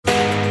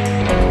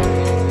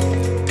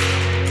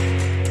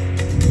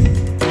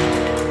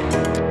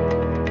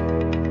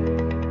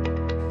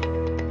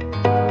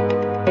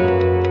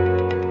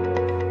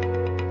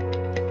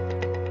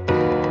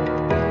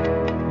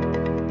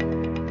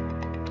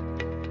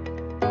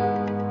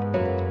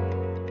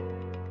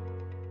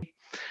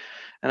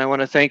And I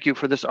want to thank you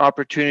for this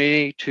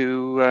opportunity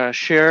to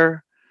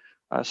share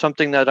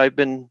something that I've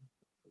been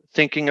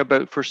thinking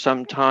about for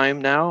some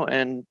time now.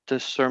 And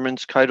this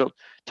sermon's titled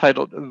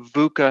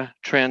VUCA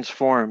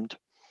Transformed.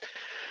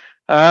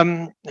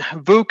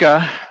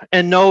 VUCA,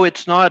 and no,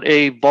 it's not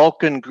a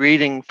Vulcan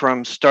greeting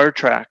from Star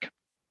Trek.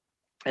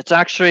 It's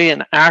actually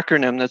an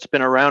acronym that's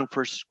been around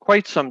for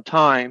quite some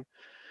time,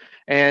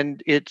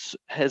 and is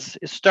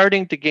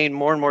starting to gain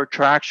more and more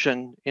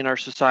traction in our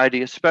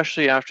society,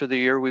 especially after the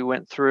year we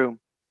went through.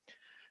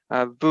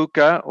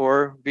 VUCA,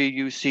 or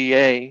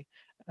VUCA,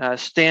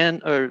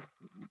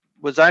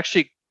 was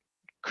actually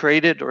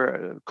created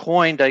or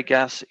coined, I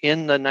guess,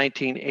 in the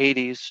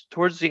 1980s,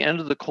 towards the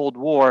end of the Cold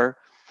War,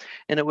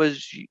 and it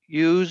was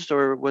used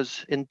or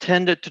was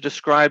intended to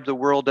describe the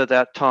world at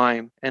that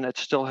time, and it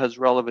still has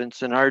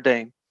relevance in our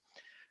day.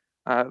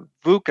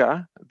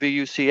 VUCA,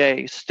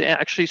 VUCA,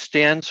 actually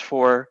stands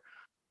for,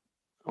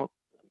 oh,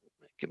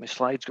 get my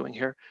slides going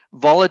here,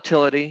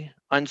 volatility,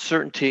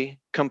 uncertainty,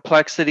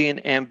 complexity,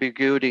 and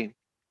ambiguity.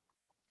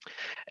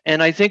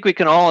 And I think we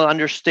can all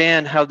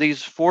understand how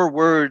these four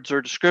words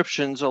or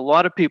descriptions a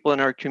lot of people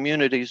in our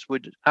communities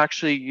would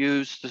actually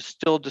use to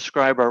still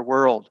describe our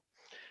world.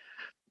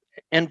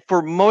 And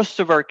for most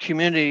of our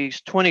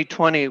communities,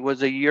 2020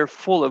 was a year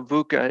full of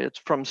VUCA. It's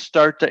from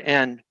start to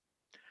end.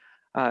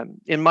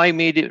 In my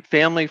immediate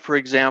family, for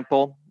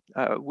example,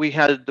 we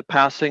had the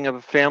passing of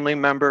a family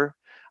member.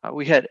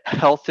 We had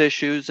health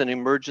issues and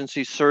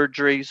emergency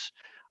surgeries,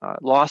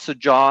 loss of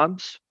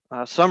jobs,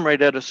 some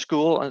right out of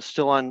school and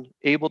still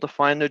unable to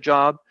find a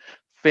job,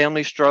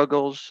 family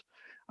struggles,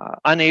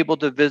 unable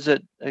to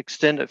visit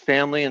extended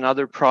family in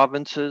other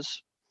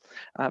provinces.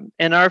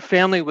 And our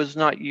family was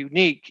not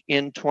unique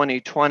in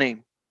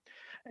 2020.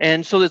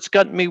 And so it's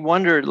got me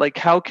wonder, like,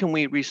 how can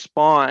we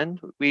respond,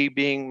 we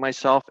being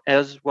myself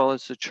as well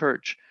as the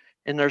church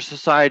in our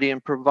society,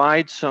 and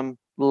provide some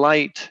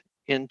light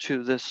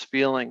into this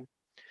feeling?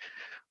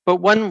 But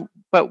when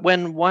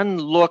one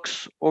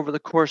looks over the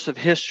course of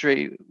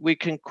history, we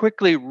can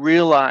quickly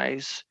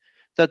realize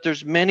that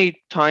there's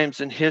many times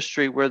in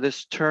history where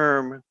this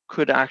term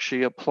could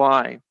actually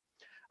apply.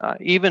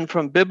 Even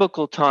from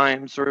biblical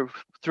times or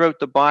throughout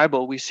the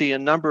Bible, we see a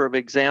number of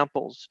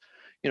examples.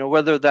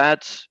 Whether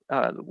that's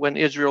when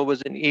Israel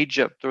was in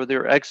Egypt or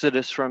their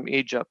exodus from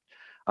Egypt,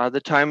 the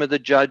time of the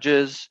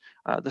judges,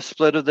 the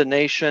split of the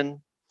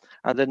nation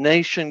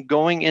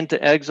going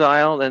into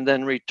exile and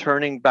then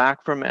returning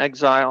back from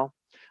exile.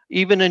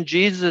 Even in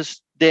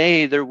Jesus'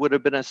 day, there would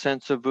have been a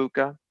sense of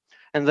VUCA.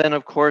 And then,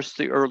 of course,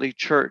 the early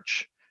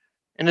church.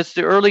 And it's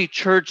the early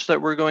church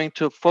that we're going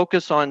to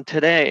focus on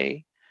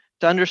today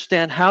to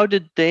understand how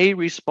did they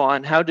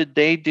respond, how did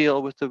they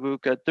deal with the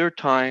VUCA at their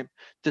time,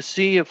 to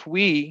see if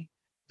we,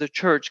 the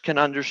church, can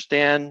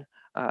understand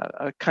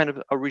a kind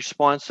of a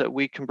response that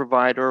we can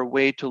provide or a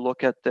way to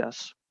look at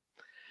this.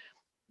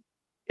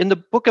 In the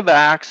book of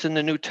Acts in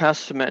the New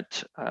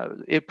Testament,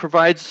 it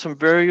provides some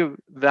very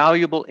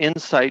valuable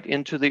insight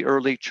into the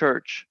early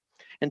church.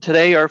 And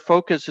today our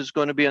focus is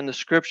going to be on the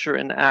scripture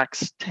in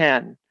Acts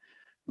 10.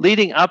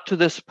 Leading up to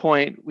this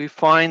point, we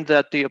find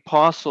that the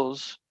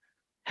apostles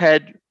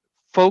had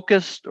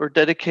focused or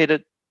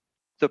dedicated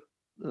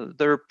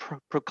their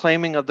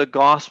proclaiming of the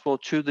gospel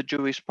to the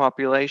Jewish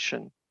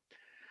population.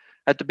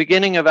 At the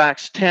beginning of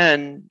Acts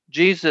 10,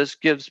 Jesus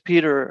gives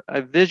Peter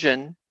a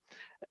vision,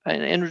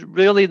 and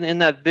really in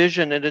that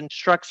vision, it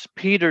instructs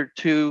Peter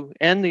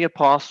and the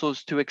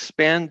apostles to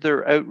expand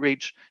their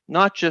outreach,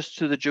 not just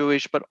to the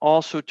Jewish, but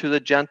also to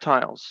the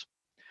Gentiles.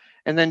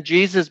 And then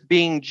Jesus,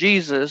 being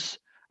Jesus,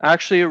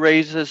 actually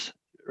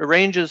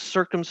arranges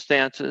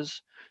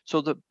circumstances so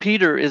that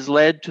Peter is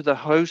led to the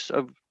house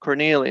of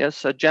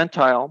Cornelius, a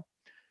Gentile.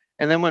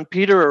 And then when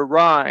Peter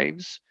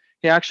arrives,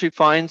 he actually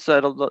finds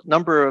that a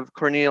number of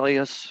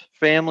Cornelius'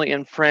 family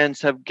and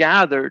friends have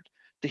gathered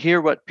to hear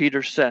what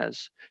Peter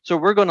says. So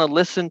we're going to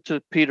listen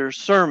to Peter's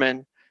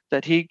sermon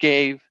that he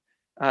gave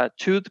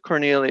to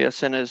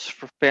Cornelius and his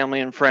family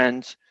and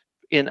friends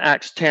in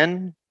Acts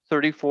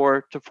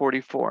 10:34 to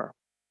 44.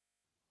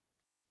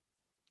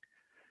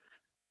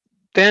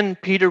 Then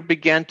Peter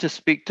began to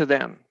speak to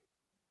them.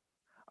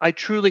 I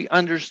truly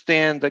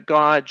understand that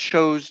God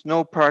shows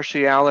no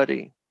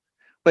partiality,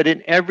 but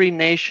in every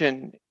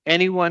nation,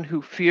 anyone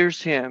who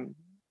fears him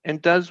and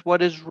does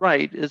what is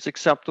right is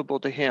acceptable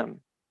to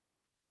him.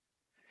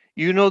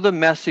 You know the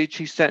message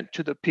he sent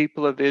to the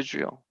people of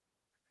Israel,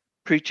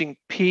 preaching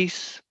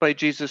peace by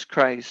Jesus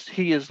Christ.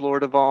 He is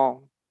Lord of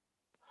all.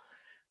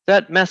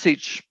 That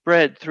message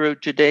spread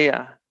throughout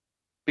Judea,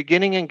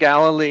 beginning in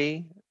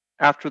Galilee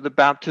after the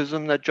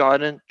baptism that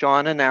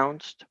John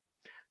announced,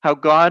 how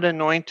God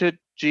anointed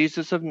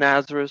Jesus of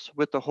Nazareth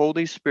with the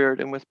Holy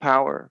Spirit and with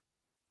power,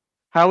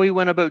 how he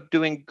went about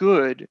doing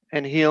good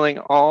and healing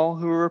all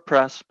who were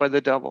oppressed by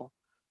the devil,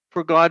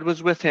 for God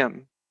was with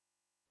him.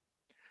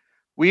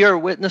 We are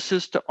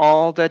witnesses to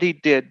all that he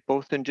did,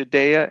 both in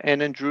Judea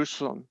and in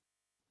Jerusalem.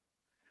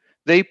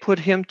 They put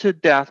him to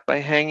death by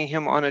hanging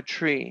him on a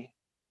tree,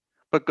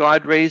 but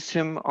God raised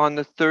him on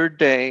the third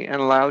day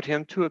and allowed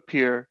him to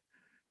appear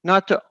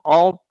not to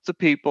all the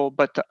people,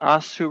 but to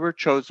us who were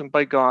chosen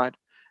by God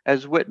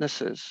as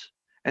witnesses,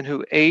 and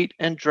who ate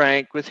and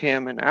drank with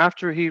him, and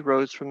after he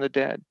rose from the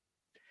dead.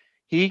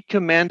 He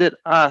commanded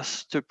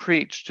us to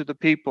preach to the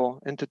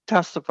people and to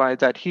testify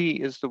that he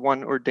is the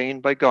one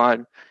ordained by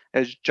God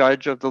as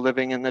judge of the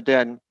living and the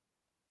dead.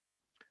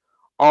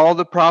 All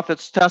the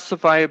prophets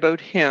testify about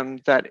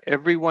him that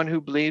everyone who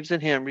believes in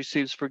him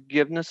receives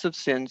forgiveness of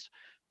sins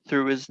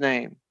through his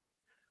name.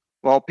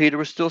 While Peter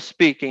was still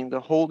speaking, the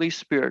Holy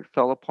Spirit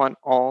fell upon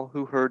all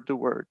who heard the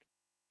word.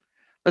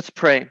 Let's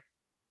pray.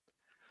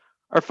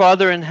 Our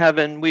Father in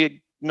heaven,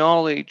 we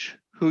acknowledge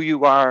who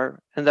you are,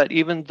 and that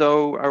even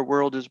though our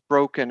world is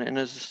broken and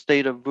is a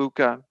state of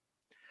VUCA,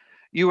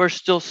 you are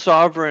still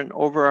sovereign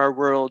over our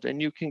world,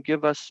 and you can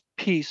give us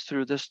peace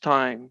through this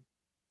time.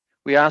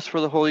 We ask for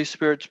the Holy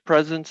Spirit's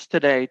presence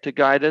today to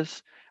guide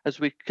us as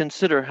we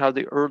consider how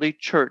the early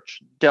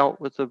church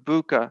dealt with the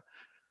VUCA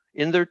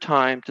in their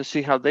time, to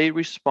see how they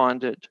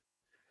responded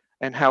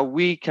and how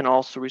we can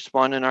also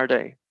respond in our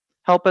day.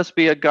 Help us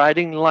be a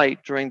guiding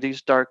light during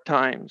these dark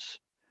times.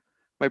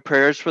 My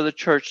prayers for the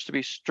church to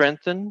be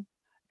strengthened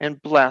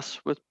and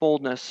blessed with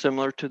boldness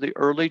similar to the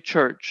early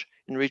church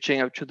in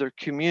reaching out to their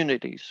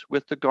communities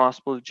with the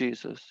gospel of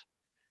Jesus.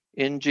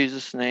 In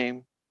Jesus'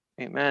 name,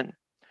 amen.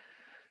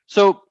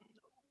 So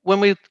when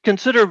we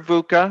consider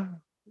VUCA,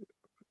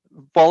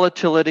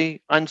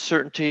 volatility,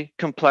 uncertainty,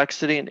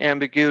 complexity, and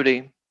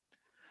ambiguity,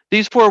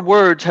 these four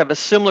words have a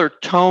similar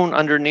tone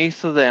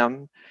underneath of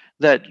them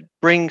that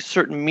brings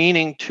certain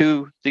meaning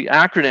to the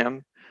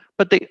acronym,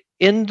 but they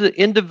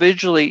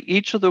individually,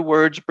 each of the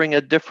words bring a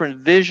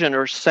different vision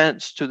or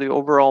sense to the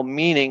overall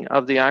meaning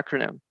of the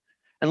acronym.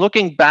 And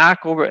looking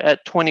back over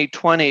at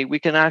 2020, we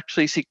can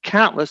actually see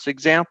countless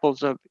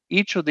examples of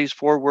each of these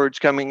four words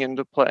coming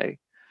into play.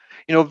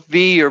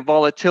 V, or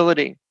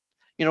volatility,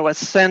 a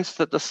sense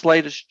that the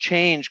slightest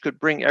change could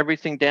bring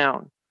everything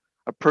down.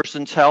 A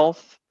person's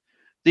health,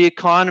 the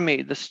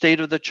economy, the state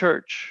of the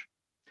church.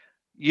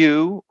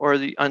 U, or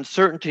the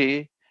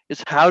uncertainty,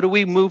 is how do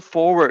we move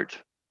forward?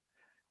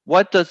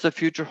 What does the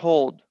future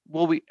hold?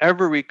 Will we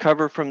ever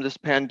recover from this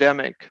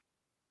pandemic?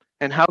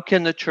 And how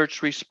can the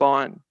church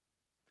respond?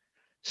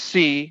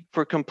 C,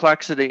 for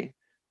complexity.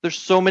 There's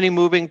so many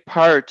moving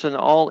parts and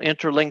all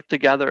interlinked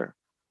together.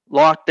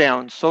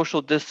 Lockdown,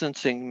 social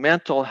distancing,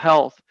 mental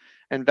health,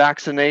 and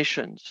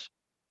vaccinations.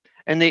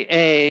 And the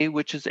A,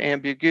 which is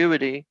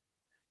ambiguity,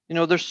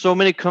 there's so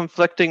many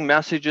conflicting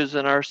messages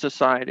in our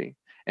society,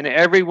 and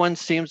everyone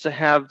seems to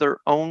have their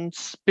own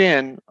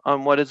spin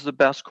on what is the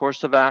best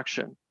course of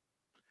action.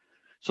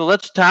 So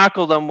let's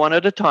tackle them one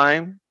at a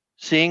time,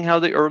 seeing how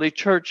the early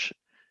church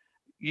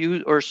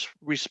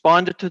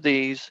responded to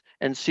these,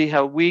 and see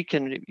how we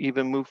can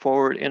even move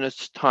forward in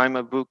its time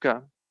of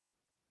VUCA.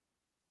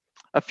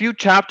 A few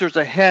chapters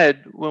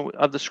ahead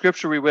of the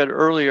scripture we read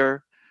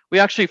earlier, we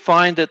actually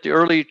find that the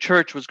early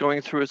church was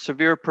going through a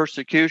severe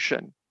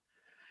persecution,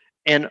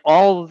 and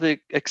all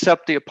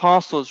except the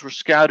apostles were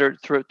scattered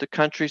throughout the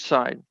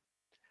countryside.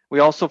 We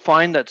also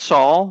find that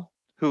Saul,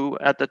 who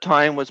at the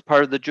time was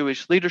part of the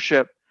Jewish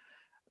leadership,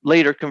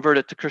 later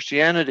converted to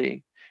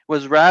Christianity,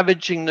 was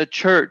ravaging the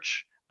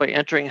church by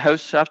entering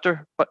house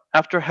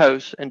after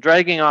house and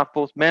dragging off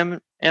both men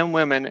and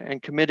women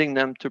and committing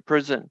them to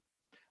prison.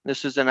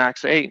 This is in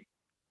Acts 8.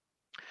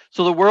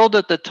 So the world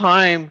at the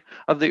time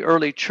of the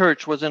early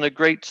church was in a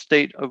great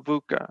state of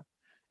VUCA.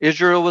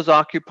 Israel was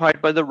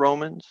occupied by the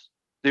Romans.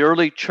 The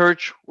early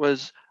church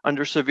was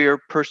under severe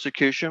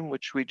persecution,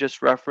 which we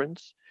just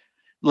referenced.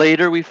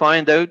 Later, we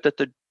find out that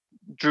the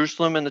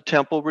Jerusalem and the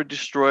temple were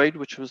destroyed,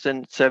 which was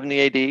in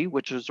 70 AD,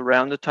 which was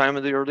around the time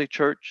of the early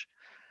church.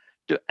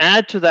 To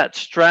add to that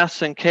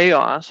stress and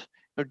chaos,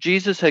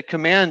 Jesus had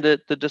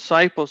commanded the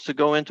disciples to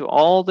go into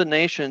all the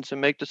nations and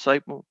make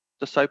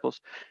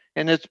disciples,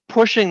 and it's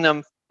pushing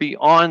them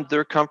beyond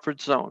their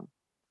comfort zone.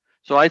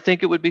 So I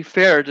think it would be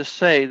fair to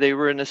say they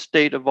were in a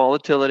state of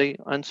volatility,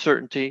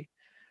 uncertainty,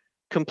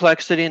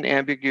 complexity, and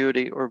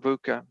ambiguity, or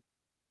VUCA.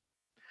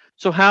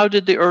 So how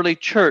did the early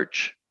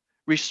church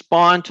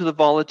respond to the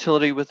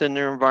volatility within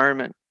their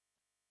environment?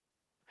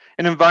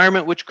 An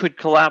environment which could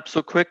collapse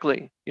so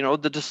quickly.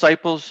 The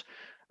disciples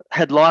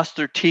had lost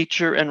their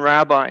teacher and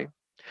rabbi.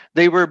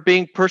 They were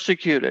being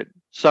persecuted.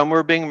 Some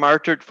were being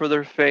martyred for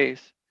their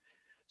faith.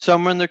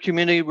 Some in their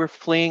community were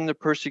fleeing the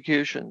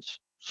persecutions.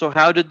 So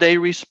how did they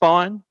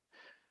respond?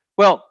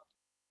 Well,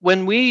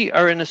 when we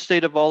are in a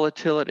state of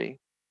volatility,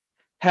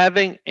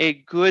 having a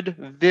good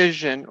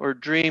vision or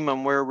dream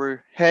on where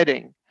we're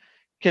heading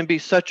can be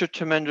such a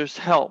tremendous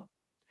help.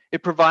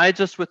 It provides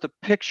us with a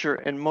picture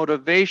and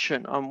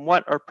motivation on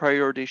what our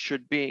priorities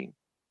should be,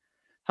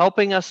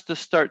 helping us to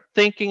start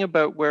thinking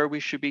about where we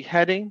should be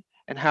heading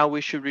and how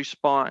we should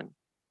respond.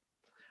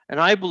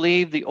 And I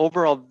believe the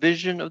overall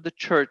vision of the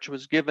church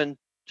was given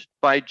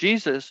by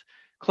Jesus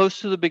close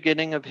to the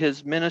beginning of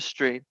his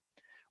ministry.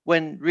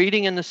 When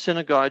reading in the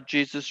synagogue,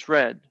 Jesus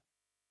read,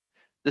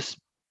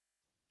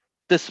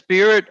 "The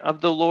Spirit of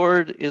the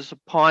Lord is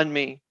upon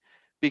me,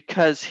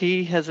 because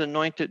he has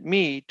anointed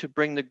me to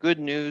bring the good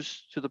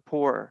news to the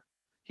poor.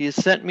 He has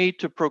sent me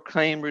to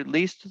proclaim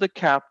release to the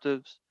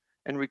captives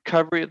and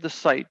recovery of the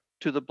sight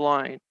to the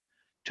blind,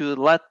 to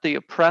let the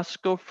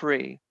oppressed go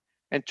free,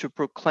 and to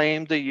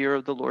proclaim the year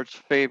of the Lord's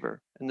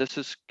favor. And this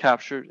is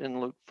captured in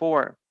Luke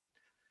 4.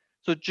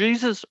 So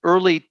Jesus'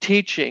 early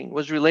teaching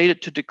was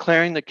related to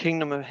declaring the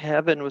kingdom of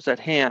heaven was at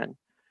hand.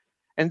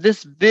 And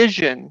this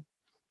vision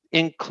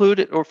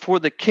included, or for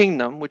the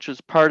kingdom, which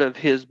is part of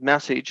his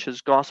message,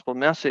 his gospel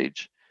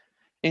message,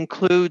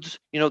 includes,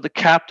 the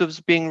captives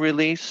being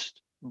released,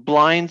 the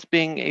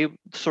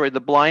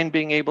blind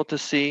being able to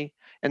see,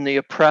 and the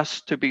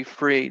oppressed to be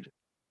freed.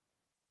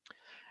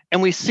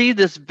 And we see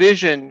this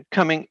vision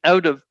coming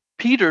out of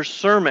Peter's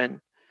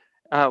sermon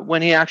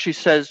when he actually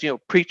says,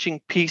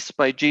 preaching peace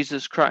by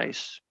Jesus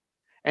Christ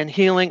and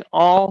healing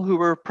all who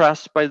were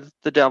oppressed by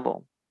the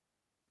devil.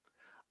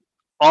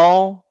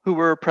 All who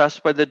were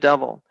oppressed by the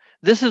devil.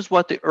 This is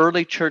what the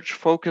early church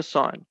focused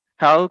on.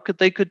 How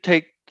they could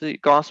take the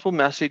gospel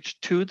message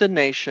to the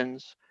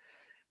nations,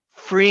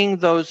 freeing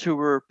those who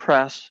were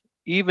oppressed,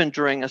 even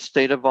during a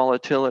state of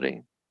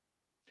volatility.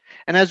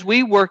 And as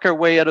we work our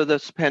way out of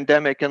this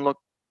pandemic and look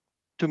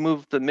to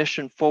move the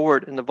mission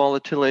forward in the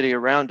volatility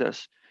around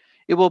us,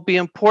 it will be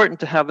important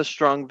to have a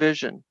strong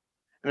vision.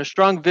 And a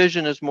strong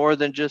vision is more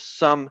than just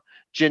some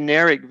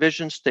generic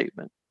vision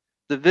statement.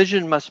 The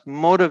vision must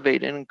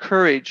motivate and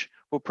encourage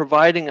while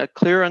providing a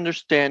clear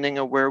understanding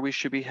of where we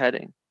should be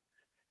heading.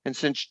 And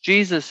since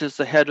Jesus is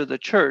the head of the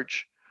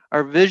church,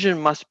 our vision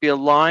must be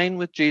aligned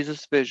with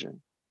Jesus' vision,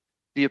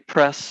 the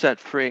oppressed set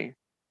free.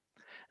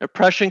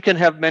 Oppression can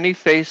have many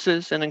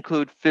faces and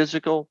include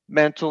physical,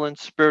 mental, and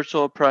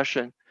spiritual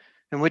oppression,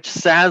 in which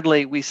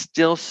sadly we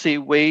still see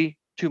way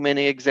too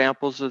many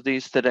examples of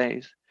these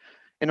today.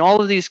 In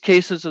all of these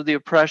cases of the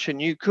oppression,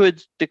 you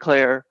could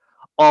declare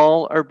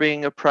all are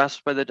being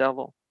oppressed by the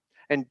devil.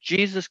 And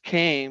Jesus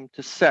came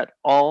to set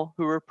all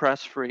who are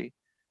oppressed free.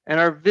 And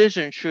our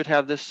vision should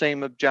have the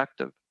same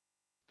objective.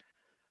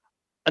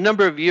 A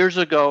number of years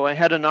ago, I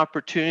had an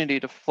opportunity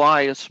to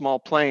fly a small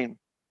plane.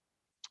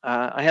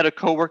 I had a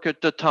coworker at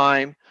the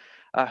time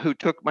who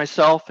took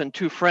myself and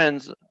two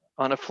friends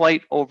on a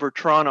flight over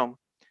Toronto.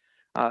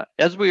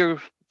 As we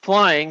were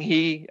flying,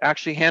 he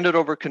actually handed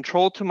over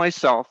control to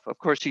myself. Of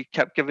course, he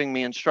kept giving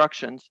me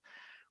instructions.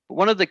 But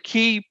one of the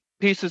key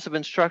pieces of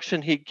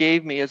instruction he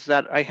gave me is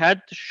that I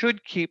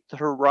should keep the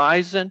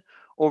horizon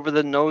over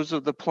the nose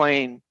of the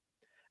plane.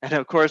 And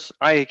of course,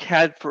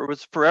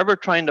 was forever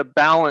trying to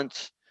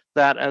balance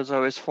that as I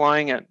was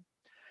flying it.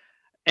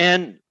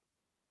 And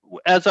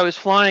as I was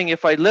flying,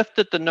 if I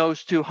lifted the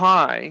nose too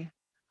high,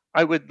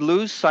 I would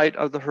lose sight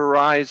of the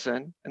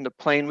horizon and the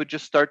plane would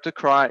just start to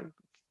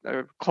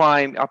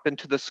climb up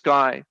into the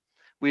sky.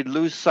 We'd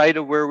lose sight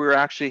of where we were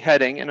actually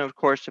heading. And of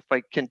course, if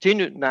I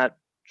continued in that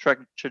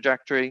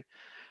trajectory,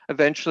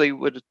 eventually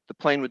the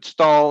plane would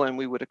stall and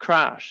we would have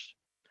crashed.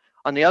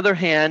 On the other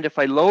hand, if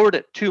I lowered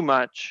it too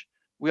much,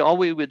 all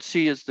we would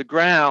see is the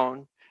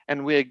ground,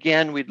 and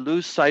we'd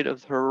lose sight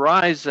of the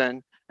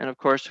horizon. And of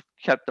course, if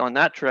we kept on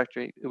that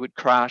trajectory, it would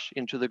crash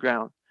into the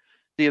ground.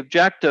 The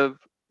objective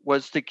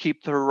was to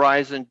keep the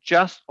horizon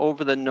just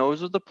over the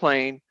nose of the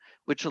plane,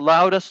 which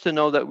allowed us to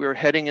know that we were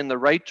heading in the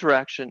right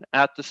direction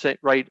at the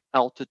right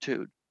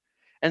altitude.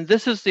 And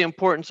this is the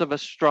importance of a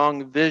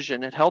strong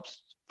vision. It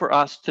helps for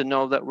us to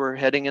know that we're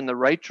heading in the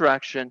right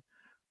direction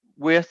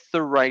with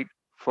the right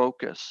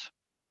focus.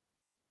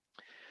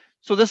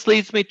 So this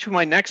leads me to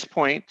my next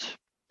point,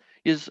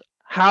 is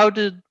how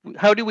do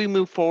we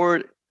move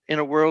forward in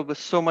a world with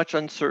so much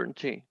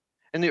uncertainty?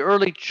 And the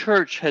early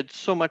church had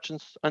so much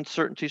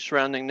uncertainty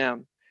surrounding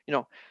them.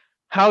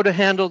 How to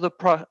handle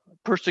the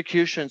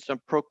persecutions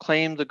and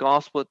proclaim the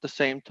gospel at the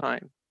same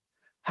time.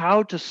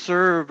 How to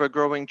serve a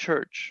growing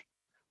church.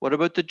 What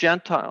about the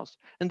Gentiles?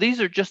 And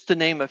these are just to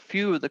name a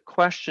few of the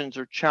questions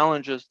or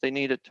challenges they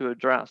needed to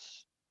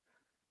address.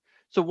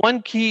 So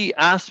one key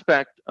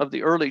aspect of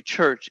the early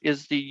church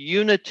is the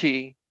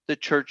unity the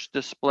church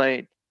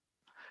displayed,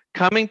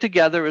 coming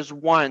together as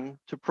one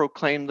to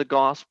proclaim the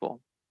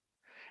gospel.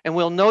 And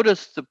we'll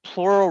notice the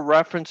plural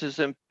references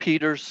in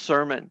Peter's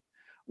sermon.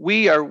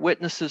 We are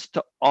witnesses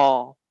to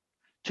all,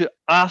 to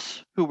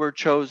us who were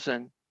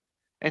chosen,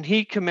 and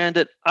he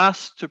commanded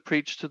us to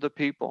preach to the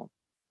people.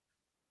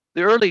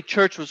 The early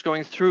church was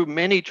going through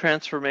many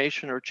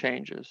transformation or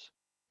changes,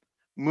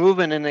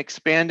 moving and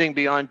expanding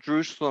beyond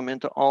Jerusalem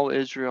into all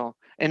Israel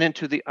and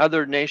into the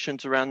other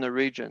nations around the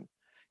region,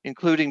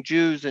 including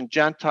Jews and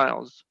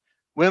Gentiles,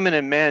 women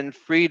and men,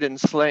 freed and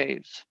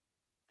slaves.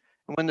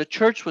 And when the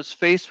church was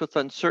faced with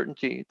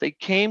uncertainty, they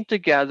came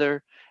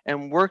together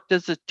and worked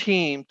as a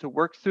team to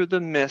work through the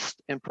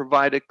mist and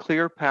provide a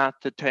clear path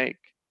to take.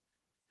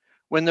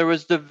 When there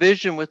was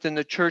division within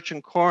the church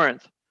in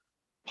Corinth,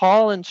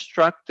 Paul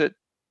instructed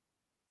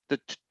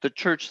the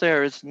church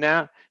there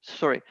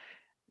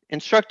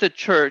instructed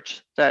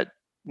church that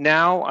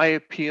now I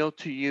appeal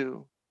to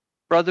you,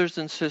 brothers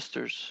and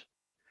sisters,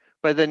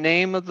 by the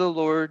name of the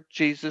Lord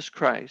Jesus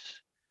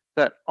Christ,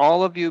 that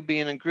all of you be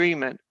in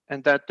agreement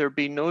and that there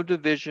be no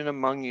division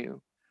among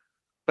you,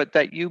 but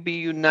that you be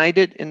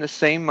united in the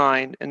same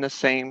mind and the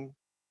same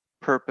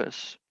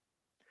purpose.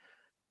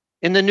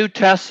 In the New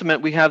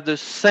Testament, we have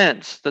this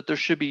sense that there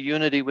should be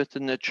unity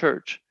within the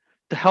church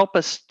to help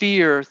us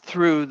steer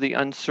through the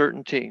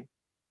uncertainty.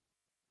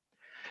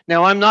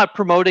 Now, I'm not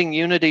promoting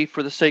unity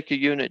for the sake of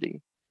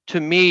unity. To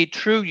me,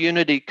 true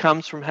unity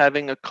comes from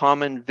having a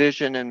common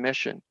vision and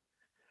mission.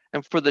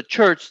 And for the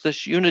church,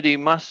 this unity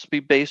must be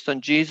based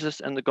on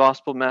Jesus and the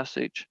gospel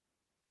message.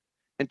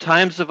 In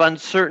times of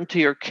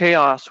uncertainty or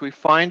chaos, we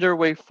find our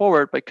way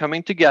forward by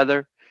coming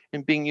together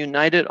and being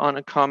united on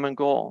a common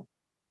goal.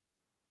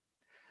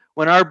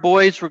 When our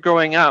boys were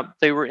growing up,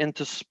 they were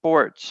into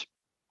sports.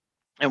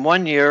 And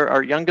one year,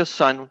 our youngest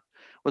son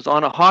was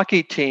on a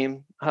hockey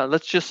team.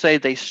 Let's just say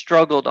they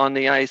struggled on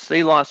the ice.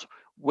 They lost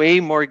way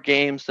more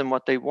games than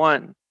what they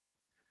won.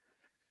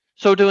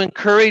 So to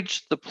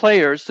encourage the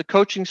players, the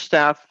coaching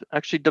staff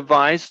actually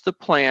devised the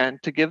plan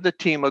to give the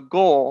team a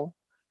goal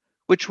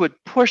which would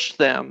push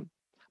them,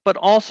 but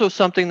also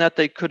something that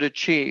they could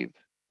achieve.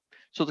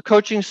 So the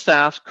coaching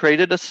staff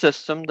created a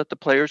system that the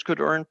players could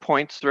earn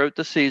points throughout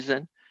the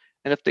season.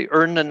 And if they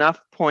earned enough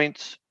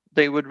points,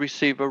 they would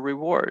receive a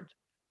reward.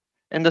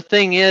 And the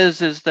thing is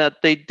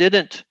that they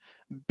didn't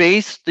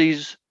base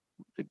these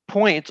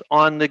points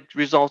on the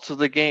results of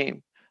the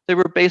game. They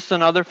were based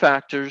on other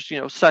factors,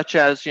 such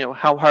as,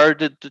 how hard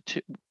did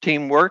the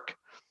team work?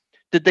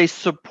 Did they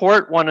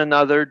support one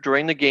another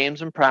during the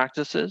games and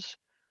practices?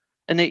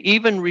 And they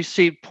even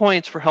received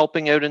points for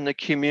helping out in the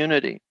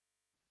community.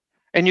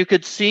 And you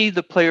could see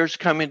the players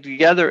coming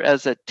together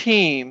as a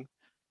team.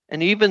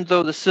 And even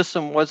though the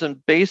system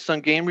wasn't based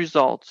on game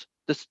results,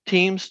 this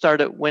team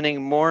started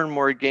winning more and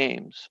more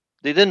games.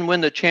 They didn't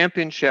win the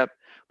championship,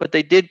 but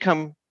they did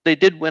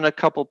win a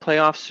couple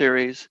playoff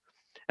series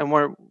and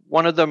were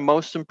one of the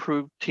most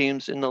improved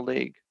teams in the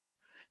league.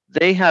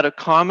 They had a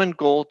common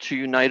goal to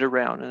unite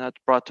around, and that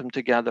brought them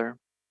together.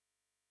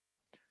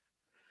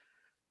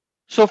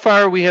 So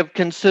far, we have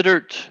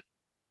considered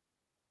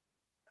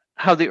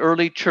how the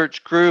early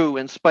church grew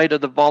in spite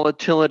of the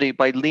volatility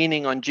by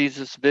leaning on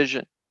Jesus'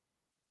 vision.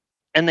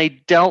 And they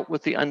dealt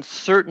with the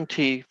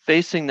uncertainty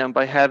facing them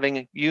by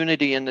having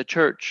unity in the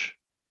church.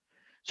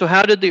 So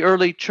how did the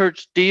early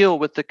church deal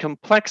with the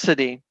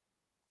complexity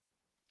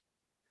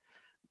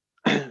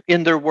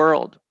in their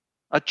world?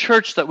 A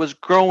church that was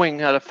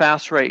growing at a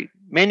fast rate,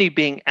 many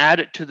being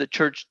added to the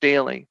church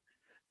daily.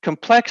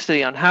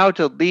 Complexity on how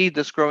to lead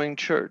this growing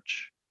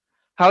church,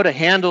 how to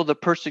handle the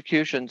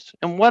persecutions,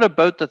 and what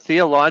about the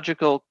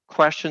theological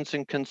questions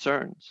and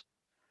concerns?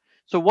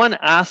 So one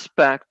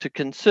aspect to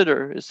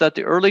consider is that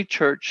the early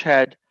church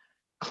had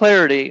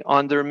clarity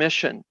on their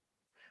mission,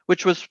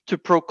 which was to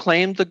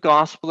proclaim the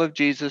gospel of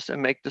Jesus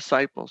and make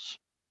disciples.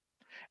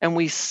 And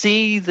we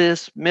see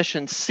this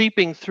mission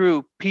seeping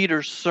through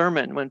Peter's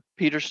sermon when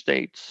Peter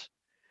states,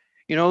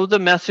 the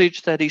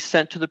message that he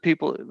sent to the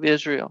people of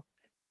Israel,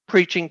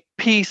 preaching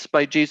peace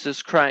by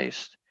Jesus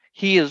Christ.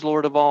 He is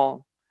Lord of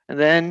all. And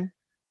then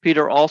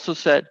Peter also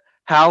said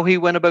how he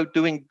went about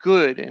doing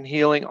good and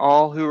healing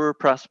all who were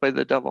oppressed by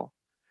the devil.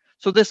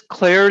 So this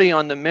clarity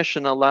on the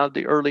mission allowed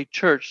the early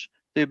church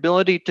the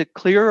ability to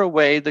clear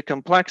away the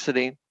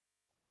complexity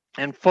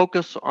and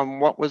focus on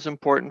what was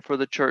important for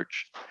the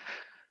church.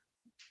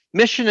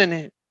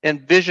 Mission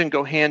and vision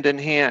go hand in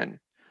hand.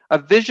 A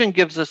vision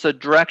gives us a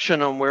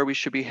direction on where we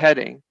should be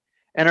heading,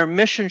 and our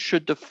mission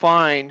should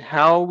define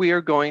how we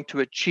are going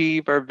to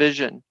achieve our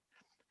vision.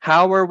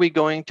 How are we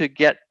going to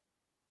get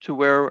to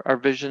where our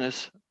vision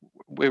is,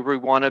 where we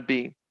want to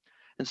be?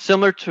 And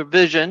similar to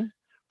vision,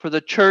 for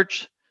the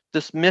church,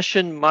 this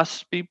mission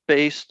must be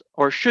based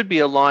or should be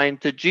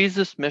aligned to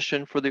Jesus'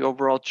 mission for the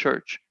overall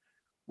church,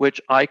 which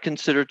I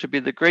consider to be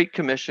the Great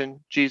Commission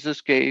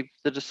Jesus gave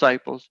the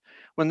disciples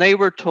when they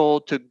were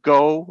told to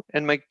go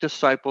and make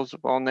disciples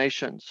of all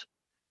nations.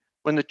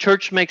 When the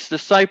church makes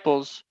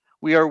disciples,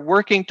 we are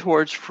working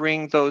towards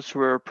freeing those who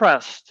are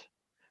oppressed,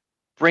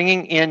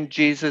 bringing in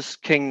Jesus'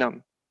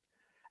 kingdom.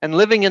 And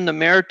living in the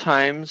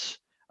Maritimes,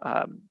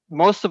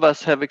 most of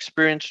us have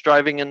experienced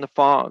driving in the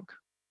fog.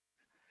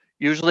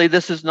 Usually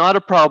this is not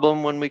a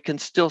problem when we can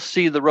still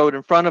see the road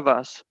in front of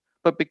us,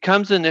 but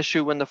becomes an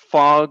issue when the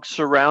fog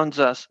surrounds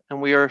us and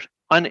we are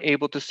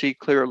unable to see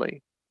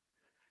clearly.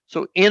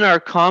 So in our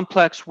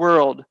complex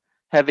world,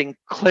 having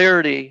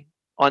clarity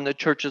on the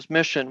church's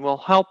mission will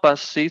help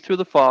us see through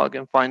the fog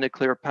and find a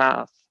clear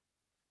path.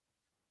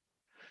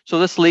 So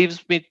this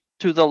leaves me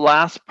to the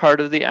last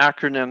part of the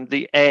acronym,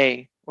 the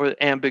A, or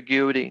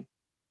ambiguity.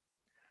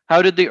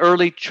 How did the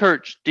early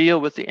church deal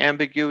with the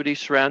ambiguity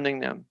surrounding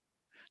them?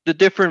 The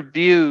different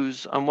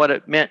views on what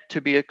it meant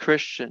to be a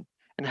Christian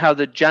and how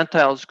the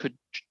Gentiles could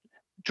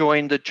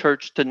join the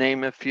church, to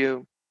name a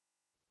few.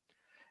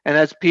 And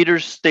as Peter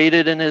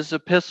stated in his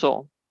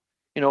epistle,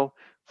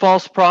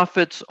 false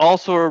prophets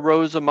also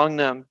arose among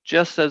them,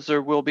 just as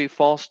there will be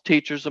false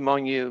teachers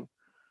among you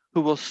who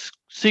will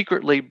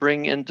secretly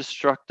bring in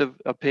destructive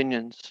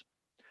opinions.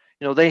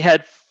 They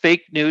had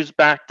fake news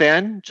back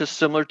then, just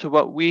similar to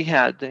what we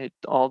had. They had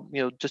all,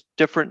 just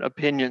different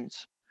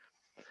opinions.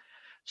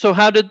 So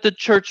how did the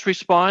church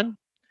respond?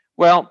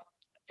 Well,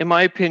 in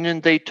my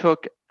opinion, they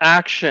took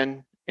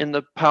action in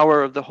the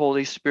power of the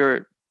Holy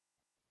Spirit.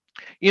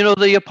 You know,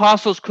 the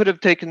apostles could have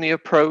taken the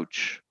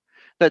approach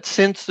that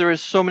since there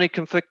is so many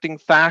conflicting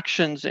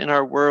factions in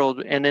our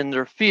world and in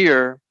their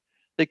fear,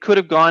 they could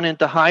have gone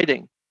into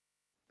hiding.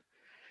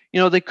 You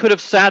know, they could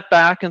have sat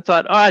back and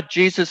thought,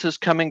 Jesus is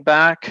coming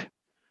back.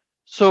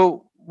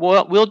 So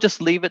we'll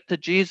just leave it to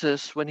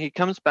Jesus when he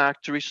comes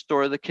back to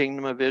restore the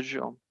kingdom of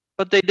Israel.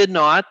 But they did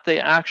not. They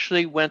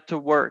actually went to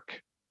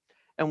work.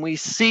 And we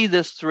see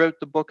this throughout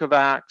the book of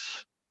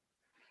Acts,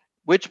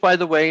 which, by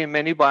the way, in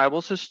many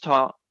Bibles is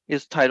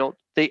titled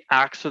the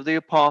Acts of the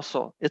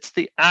Apostle. It's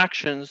the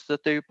actions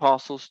that the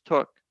apostles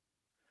took.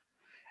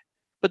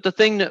 But the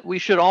thing that we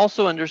should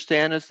also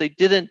understand is they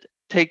didn't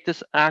take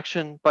this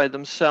action by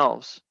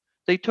themselves.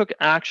 They took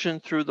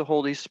action through the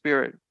Holy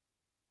Spirit.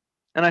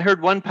 And I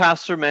heard one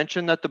pastor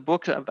mention that the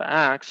book of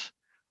Acts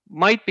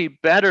might be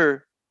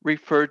better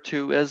referred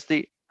to as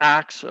the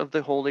Acts of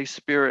the Holy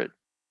Spirit.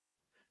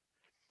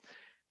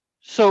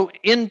 So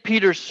in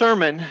Peter's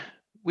sermon,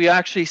 we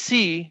actually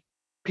see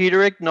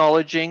Peter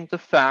acknowledging the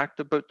fact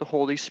about the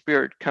Holy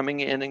Spirit coming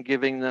in and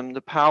giving them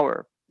the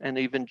power, and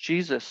even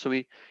Jesus.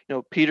 So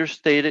Peter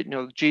stated,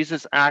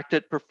 Jesus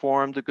acted,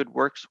 performed the good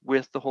works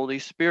with the Holy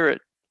Spirit.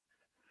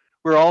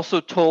 We're also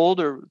told,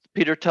 or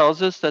Peter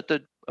tells us, that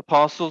the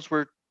apostles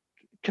were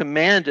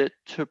commanded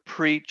to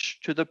preach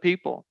to the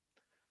people.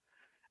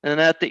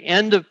 And at the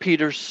end of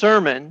Peter's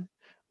sermon,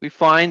 we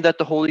find that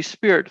the Holy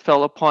Spirit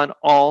fell upon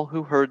all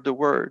who heard the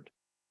word.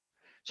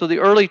 So the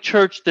early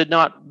church did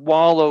not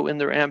wallow in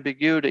their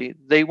ambiguity.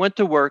 They went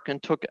to work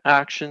and took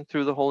action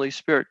through the Holy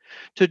Spirit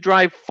to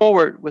drive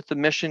forward with the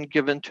mission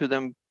given to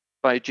them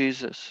by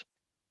Jesus.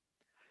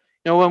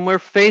 When we're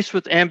faced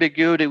with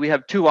ambiguity, we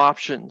have two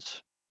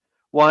options.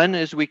 One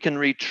is we can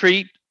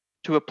retreat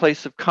to a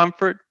place of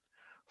comfort,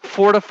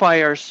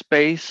 fortify our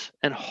space,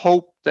 and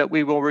hope that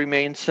we will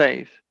remain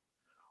safe.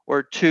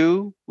 Or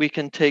two, we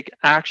can take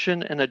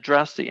action and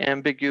address the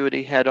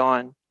ambiguity head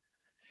on.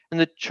 In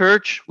the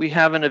church, we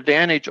have an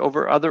advantage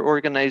over other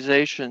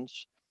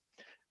organizations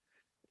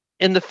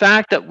in the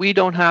fact that we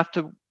don't have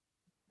to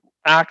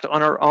act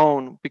on our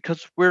own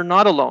because we're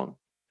not alone.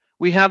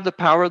 We have the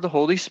power of the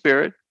Holy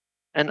Spirit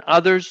and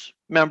others,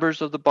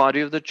 members of the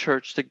body of the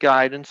church, to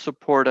guide and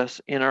support us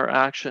in our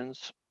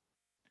actions.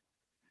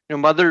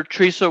 Mother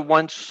Teresa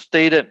once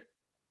stated,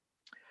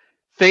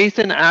 "Faith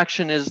in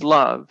action is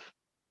love,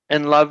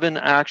 and love in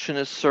action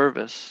is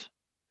service."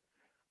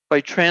 By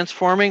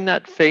transforming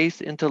that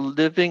faith into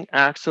living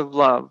acts of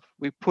love,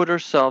 we put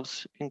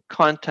ourselves in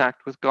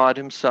contact with God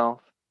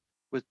himself,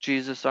 with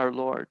Jesus our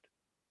Lord.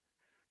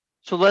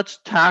 So let's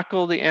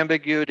tackle the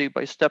ambiguity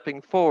by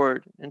stepping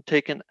forward and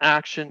taking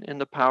action in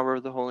the power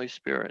of the Holy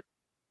Spirit.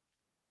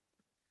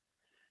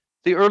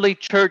 The early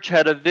church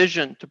had a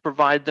vision to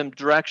provide them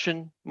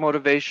direction,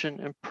 motivation,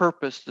 and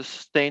purpose to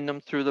sustain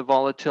them through the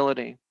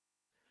volatility.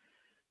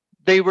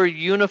 They were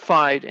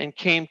unified and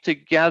came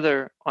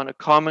together on a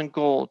common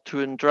goal to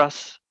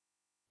address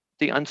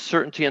the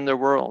uncertainty in their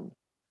world.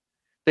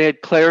 They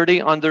had clarity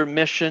on their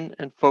mission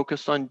and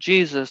focused on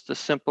Jesus to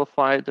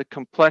simplify the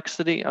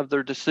complexity of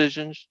their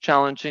decisions,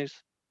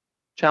 challenges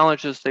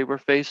they were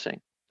facing.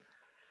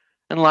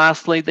 And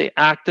lastly, they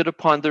acted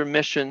upon their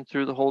mission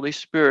through the Holy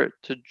Spirit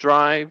to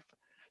drive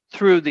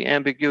through the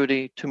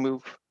ambiguity to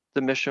move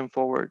the mission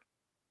forward.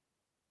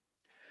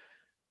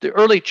 The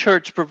early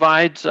church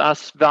provides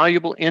us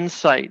valuable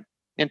insight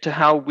into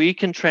how we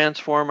can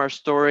transform our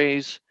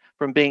stories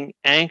from being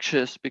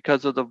anxious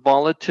because of the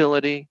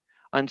volatility,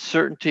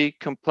 uncertainty,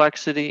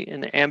 complexity,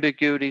 and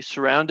ambiguity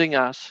surrounding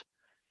us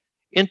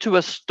into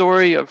a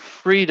story of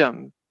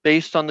freedom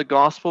based on the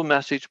gospel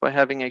message by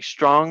having a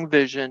strong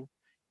vision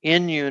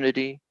in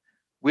unity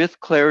with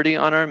clarity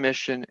on our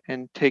mission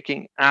and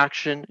taking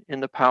action in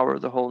the power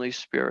of the Holy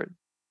Spirit.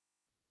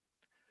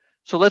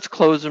 So let's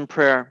close in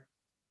prayer.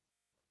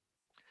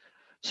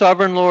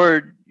 Sovereign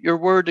Lord, your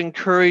word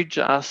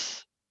encourages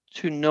us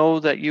to know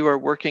that you are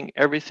working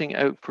everything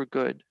out for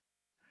good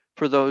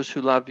for those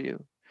who love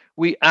you.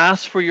 We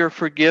ask for your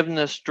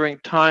forgiveness during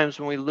times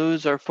when we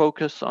lose our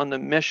focus on the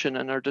mission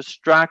and are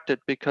distracted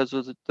because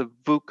of the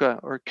VUCA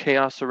or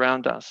chaos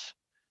around us.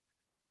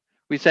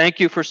 We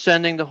thank you for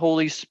sending the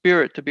Holy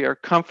Spirit to be our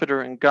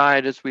comforter and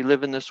guide as we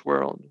live in this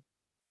world.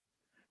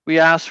 We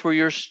ask for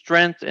your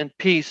strength and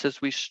peace as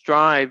we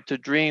strive to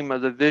dream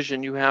of the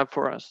vision you have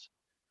for us.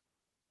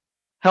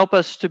 Help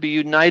us to be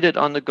united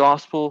on the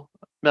gospel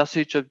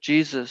message of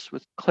Jesus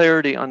with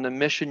clarity on the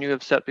mission you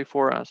have set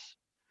before us.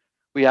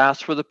 We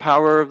ask for the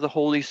power of the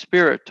Holy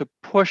Spirit to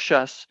push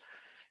us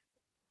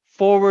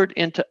forward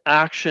into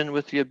action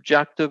with the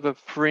objective of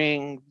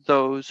freeing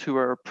those who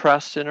are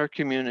oppressed in our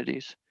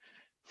communities,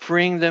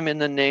 freeing them in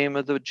the name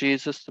of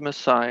Jesus the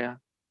Messiah.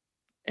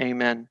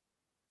 Amen.